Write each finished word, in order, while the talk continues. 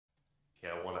Yeah,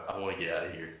 I wanna get out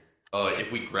of here.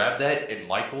 If we grab that and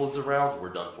Michael is around, we're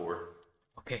done for.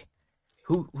 Okay.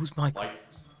 Who's Michael?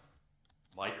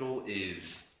 Michael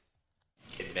is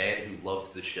a man who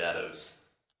loves the shadows.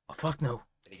 Oh fuck no.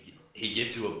 And he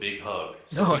gives you a big hug.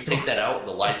 So No, you take that out and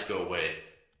the lights go away.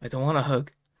 I don't want a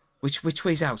hug. Which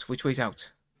way's out? Which way's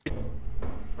out?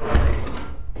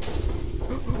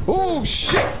 Oh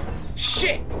shit!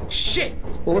 Shit! Shit!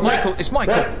 What was Michael, that? it's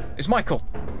Michael. What? It's Michael.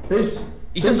 Who's?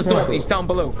 He's on the door. Michael? He's down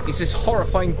below. He's this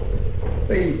horrifying.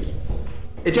 Hey.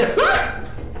 It's a.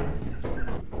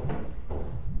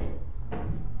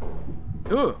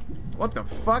 Ugh! What the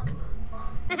fuck?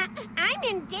 I'm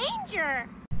in danger.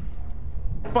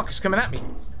 Fuck is coming at me.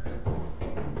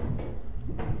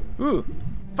 Ooh!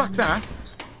 Fuck that.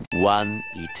 One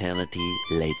eternity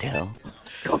later.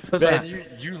 Man,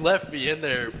 you left me in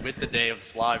there with the damn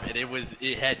slime, and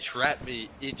it had trapped me.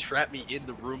 It trapped me in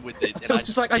the room with it, and I'm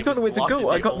just like, I don't know where to go.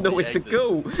 I got nowhere to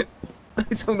go. I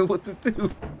don't know what to do.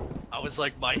 I was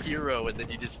like my hero, and then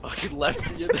you just fucking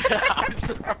left me in the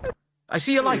house. I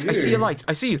see your light. I see your light.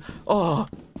 I see you. Oh.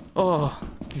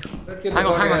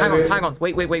 Hang on.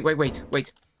 Wait.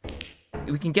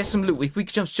 We can get some loot. If we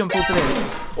could just jump over there.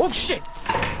 Oh shit!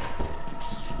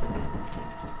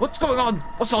 What's going on?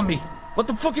 What's on me? What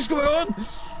the fuck is going on?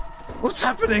 What's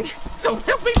happening? So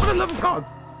help me for the love of God!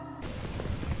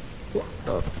 What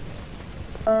the?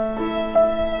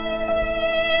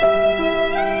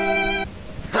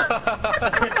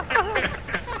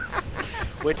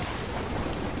 Wait.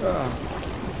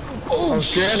 Oh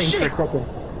shit!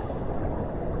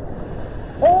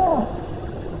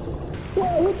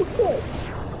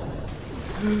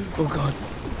 Oh god.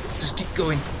 Just keep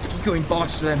going. Just keep going,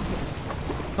 boss them.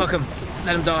 Fuck him.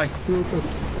 Let him die.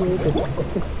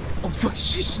 Oh fuck,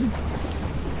 he's chasing him.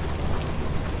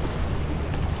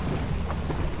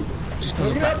 Just don't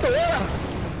look back.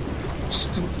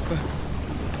 Just don't look back.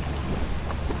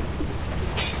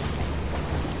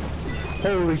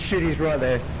 Holy shit, he's right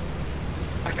there.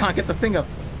 I can't get the thing up.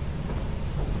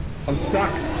 I'm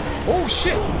stuck. Oh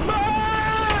shit!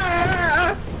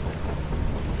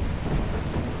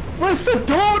 Where's the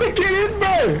door to get in,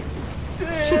 bro?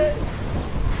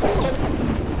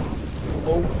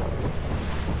 Oh.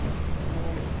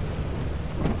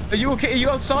 Are you okay? Are you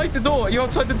outside the door? Are you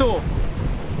outside the door?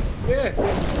 Yeah.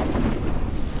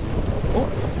 Oh.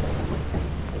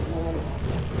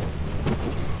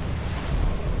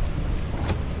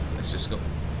 Let's just go.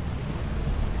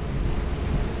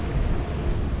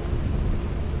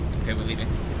 Okay, we're leaving.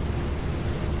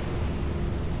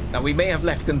 Now we may have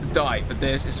left them to die, but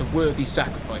it's a worthy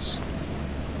sacrifice.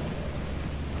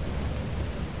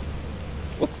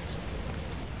 Whoops.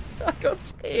 I got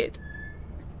scared.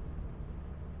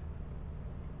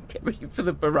 Get ready for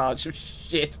the barrage of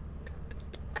shit.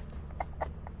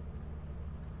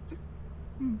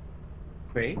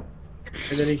 Me?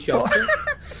 And then he shot me.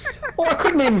 Oh, I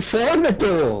couldn't even find the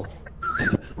door.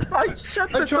 I shut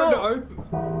the I tried to door.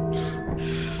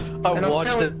 open. I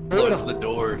watched him close the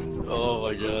door. Oh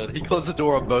my god. He closed the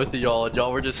door on both of y'all, and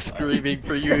y'all were just screaming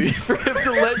for him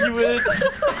to let you in.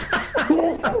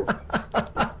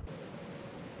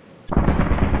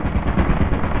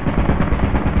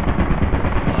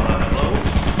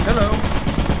 Hello.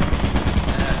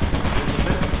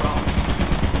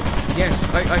 Yes,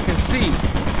 I can see.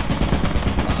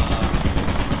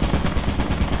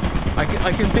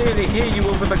 I can barely hear you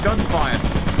over the gunfire.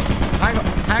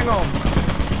 Hang on.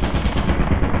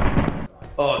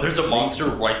 Oh, there's a monster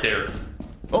right there.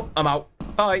 Oh, I'm out.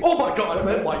 Bye. Oh my god,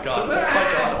 oh my god, oh my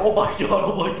god, oh my god,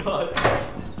 oh my god.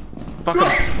 Fuck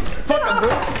him. Fuck him, bro.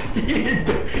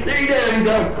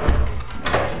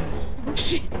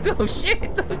 Shit, no shit,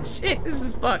 no shit. This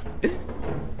is fucked.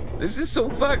 This is so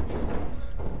fucked.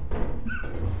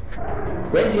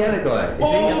 Where's the other guy?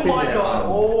 Oh my god,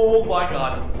 oh my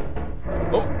god.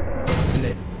 Oh.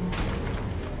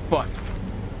 Fuck.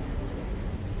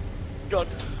 God.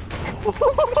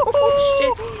 Oh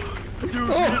shit.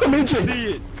 Dude, I'm injured.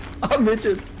 see it. I'm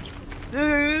injured.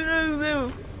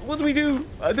 What do we do?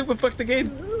 I think we're fucked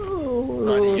again.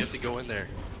 Ronnie, you have to go in there.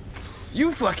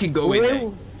 You fucking go in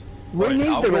there. We Right, need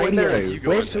I'll the go in there and radio. you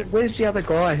go in there. Where's the other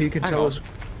guy who can Hang tell on. us?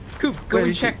 Coop, go Where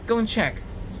and is check. Go and check.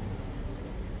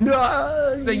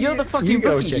 No, You're the fucking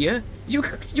go rookie check. here. You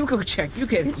go check. You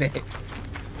get in there.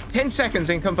 10 seconds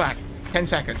and come back. 10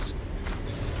 seconds.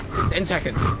 10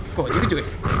 seconds. Go on, you can do it.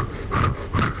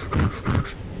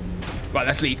 Right,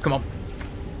 let's leave. Come on.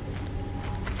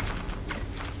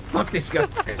 Fuck this guy.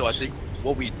 So I think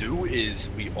what we do is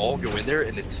we all go in there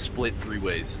and it's split 3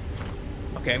 ways.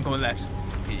 Okay, I'm going left.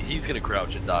 He's gonna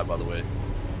crouch and die, by the way.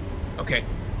 Okay.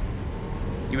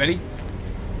 You ready?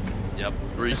 Yep.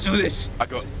 3. Let's do this. I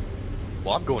go.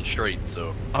 Well, I'm going straight,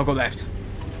 so. I'll go left.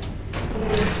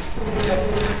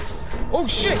 Oh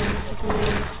shit!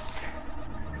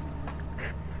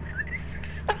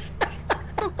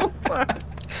 Oh fuck!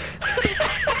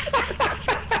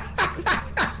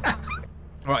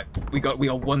 Alright, we got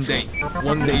 1 day.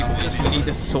 1 day, boys. We need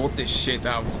to sort this shit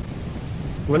out.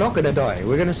 We're not gonna die.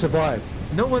 We're gonna survive.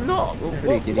 No, we're not.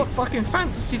 What fucking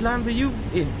fantasy land are you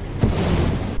in?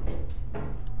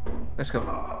 Let's go.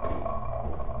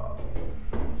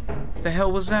 What the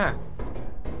hell was that?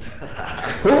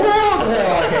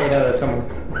 Oh, okay, no, that's someone.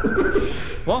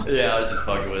 What? Yeah, I was just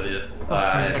fucking with you.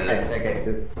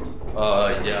 Okay.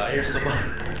 Yeah, I hear someone.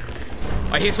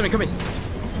 I hear something coming.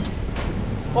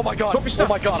 Oh my god. Drop your stuff.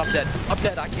 Oh my god, I'm dead. I'm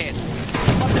dead. I can't.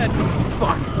 I'm dead.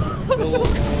 Fuck.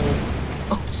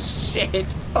 Oh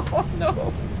shit. Oh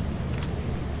no.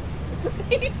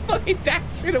 He's fucking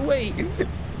dancing away.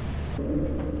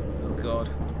 Oh god.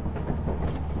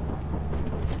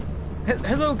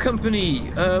 Hello, company.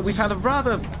 We've had a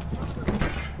rather,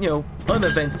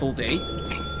 uneventful day,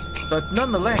 but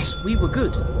nonetheless, we were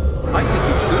good. I think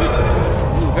we were good.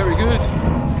 We were very good.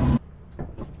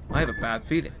 I have a bad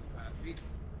feeling.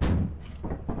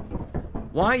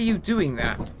 Why are you doing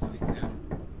that?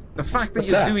 The fact that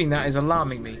you're doing that is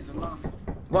alarming me.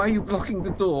 Why are you blocking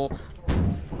the door?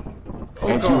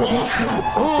 Oh god.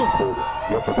 Oh!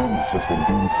 Your performance has been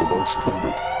deemed below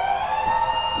standard.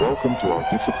 Welcome to our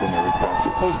disciplinary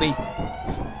process. Hold me.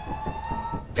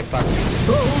 Get back.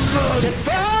 Oh god! Get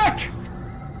back!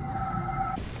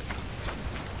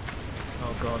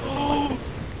 Oh god, I don't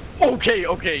like this.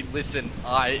 Okay, listen,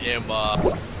 I am,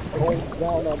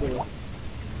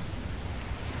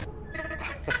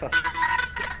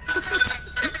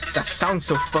 That sounds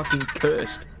so fucking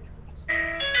cursed.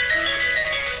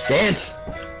 Dance.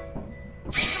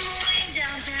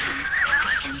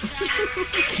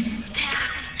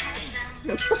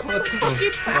 What the fuck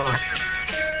is that?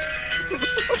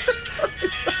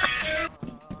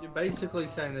 You're basically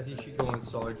saying that he should go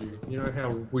inside you. You know how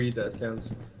weird that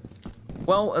sounds?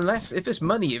 Well, if there's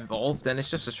money involved, then it's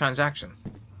just a transaction.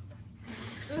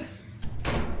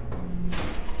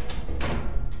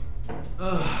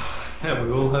 Yeah,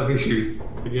 we all have issues.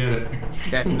 Forget it.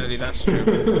 Definitely, that's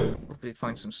true. Hopefully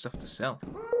find some stuff to sell.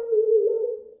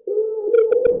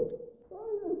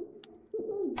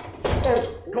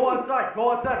 Go outside,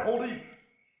 hold it.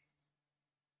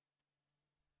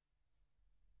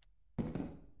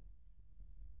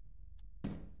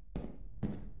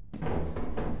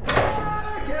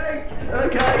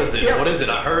 Okay. What is it?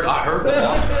 I heard the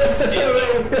boss.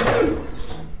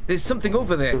 There's something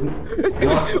over there.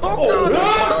 Oh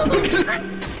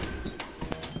god!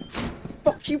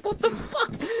 Fuck you, what the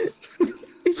fuck?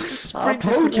 He's just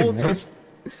sprinted towards us.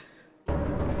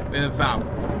 Val.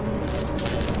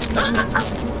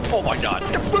 Oh my god.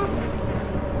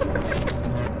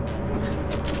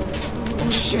 Oh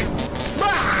shit.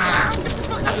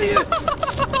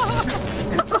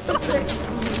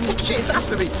 Oh shit, it's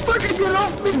after me. Fucking get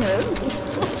off me, man.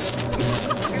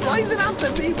 Why is it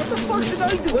after me? What the fuck did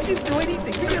I do? I didn't do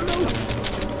anything. Leave me alone.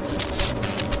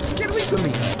 Get away from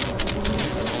me.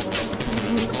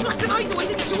 What the fuck did I do? I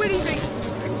didn't do anything.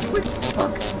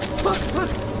 Fuck.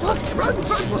 Run.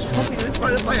 What's wrong with it?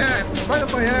 Right up my ass. Right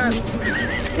up my ass.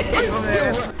 Right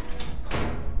there.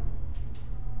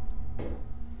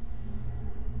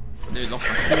 Dude, lost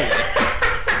my cool.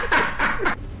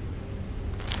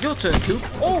 Your turn, Coop.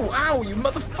 Oh, ow, you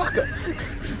motherfucker.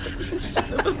 You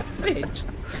son of a bitch.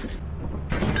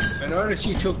 I noticed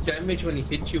you took damage when he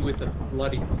hit you with a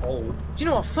bloody pole. Do you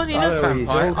know what? Funny enough,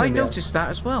 Vampire, I noticed that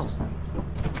as well.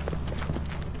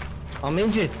 I'm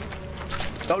injured.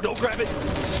 No, don't grab it.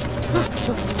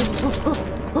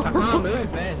 I can't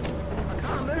move, man.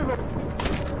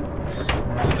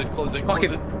 Close it. Fuck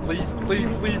him.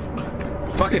 Leave.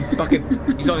 Fuck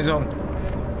him. He's on his own.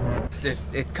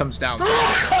 It comes down.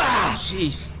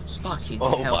 Jeez. Fucking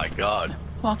hell. Oh my god.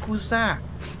 What the fuck was that?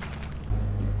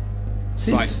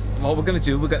 Right, what we're gonna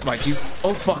do, right, you...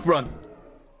 Oh fuck, run.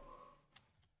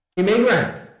 You mean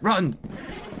run? Run.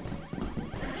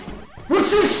 What's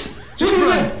this? Just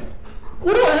run.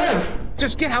 What do I have?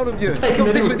 Just get out of here. Hey,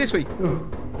 Go this no. way, this way.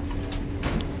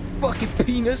 Fucking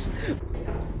penis.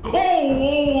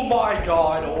 Oh my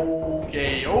god.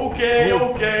 Okay. No.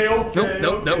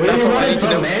 That's all I need to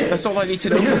know. That's all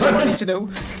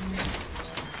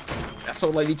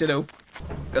I need to know.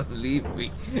 Don't leave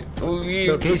me. Don't leave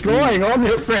Look, me. he's lying. I'm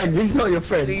your friend. He's not your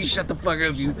friend. Please shut the fuck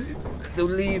up, you.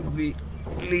 Don't leave me.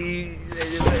 Please.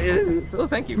 Oh,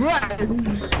 thank you.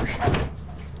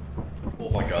 Oh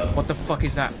my god. What the fuck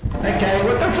is that? Okay,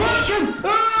 what the fuck?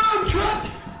 Oh, I'm trapped.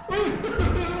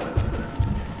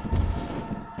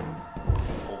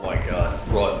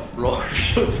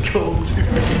 Let's go, dude.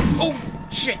 Oh,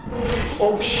 shit.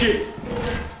 Oh, shit.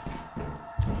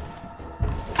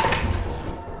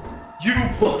 You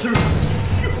mother...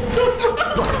 You son of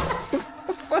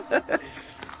a...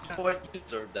 Boy, you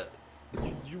deserve that.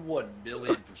 You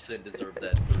 1,000,000% deserve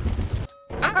that.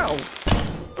 Ow!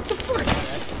 What the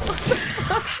fuck?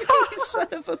 You son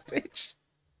of a bitch.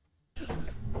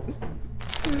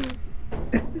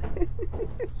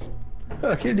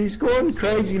 Fucking, he's going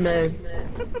crazy, man.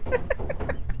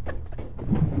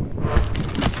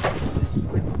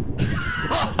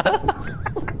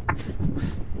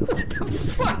 What the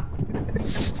fuck?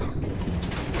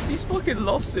 He's fucking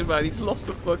lost it, man. He's lost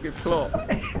the fucking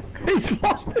plot. He's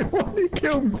lost it. What did he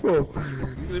kill him for?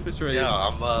 He's gonna betray him. Yeah,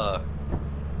 I'm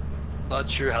not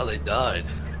sure how they died.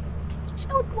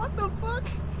 Joke, what the fuck?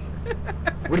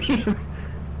 What do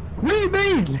you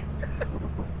mean?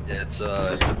 Yeah, it's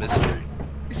a mystery.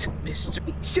 It's a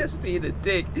mystery. He's just being a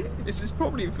dick. This is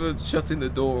probably for shutting the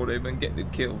door on him and getting him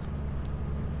killed.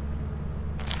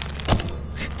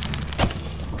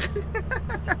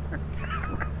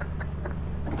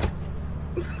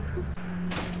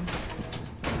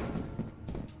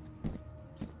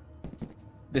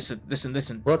 Listen.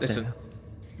 What Listen. the?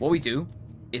 What we do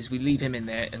is we leave him in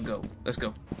there and go. Let's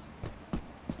go.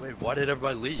 Wait, why did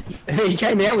everybody leave? He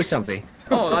came out with something.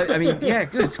 Oh, I mean, yeah,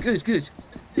 good.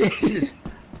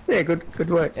 Yeah, good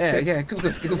work. Yeah, good.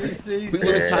 We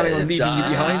weren't planning on leaving you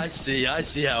behind. I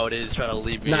see how it is trying to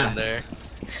leave me in there.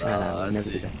 No, I never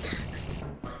see. did that.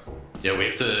 Yeah, we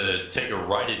have to take a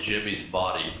right at Jimmy's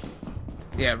body.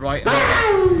 Yeah, right.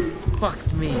 Fuck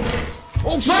me.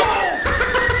 Oh shit!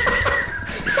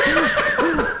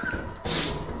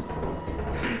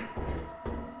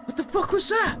 What the fuck was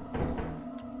that?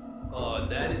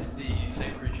 That is the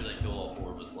same creature that killed all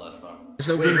 4 of us last time. There's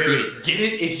no room for you. Wait. Get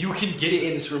it. If you can get it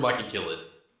in this room, I can kill it.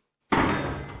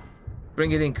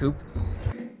 Bring it in, Coop.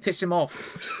 Piss him off.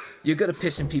 You're good at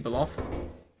pissing people off.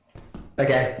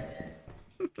 Okay.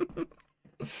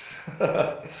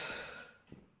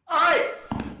 Alright!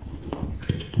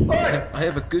 I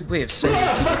have a good way of sending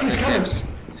people to their deaths.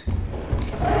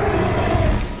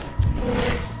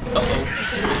 Uh-oh.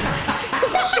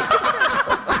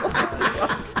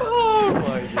 Oh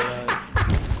my god.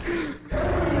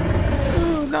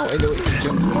 Oh, now I know what to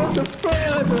jump.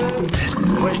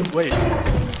 Wait.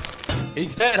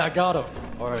 He's dead. I got him.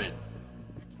 Alright.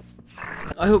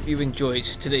 I hope you enjoyed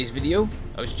today's video.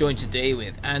 I was joined today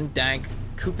with dank,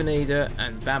 coopernader,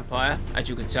 and vampire. As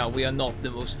you can tell, we are not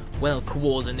the most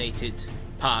well-coordinated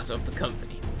part of the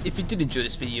company. If you did enjoy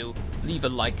this video, leave a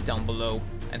like down below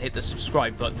and hit the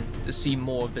subscribe button to see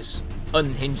more of this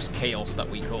unhinged chaos that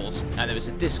we cause. And there is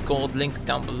a Discord link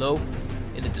down below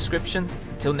in the description.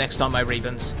 Until next time, my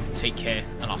Ravens, take care,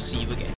 and I'll see you again.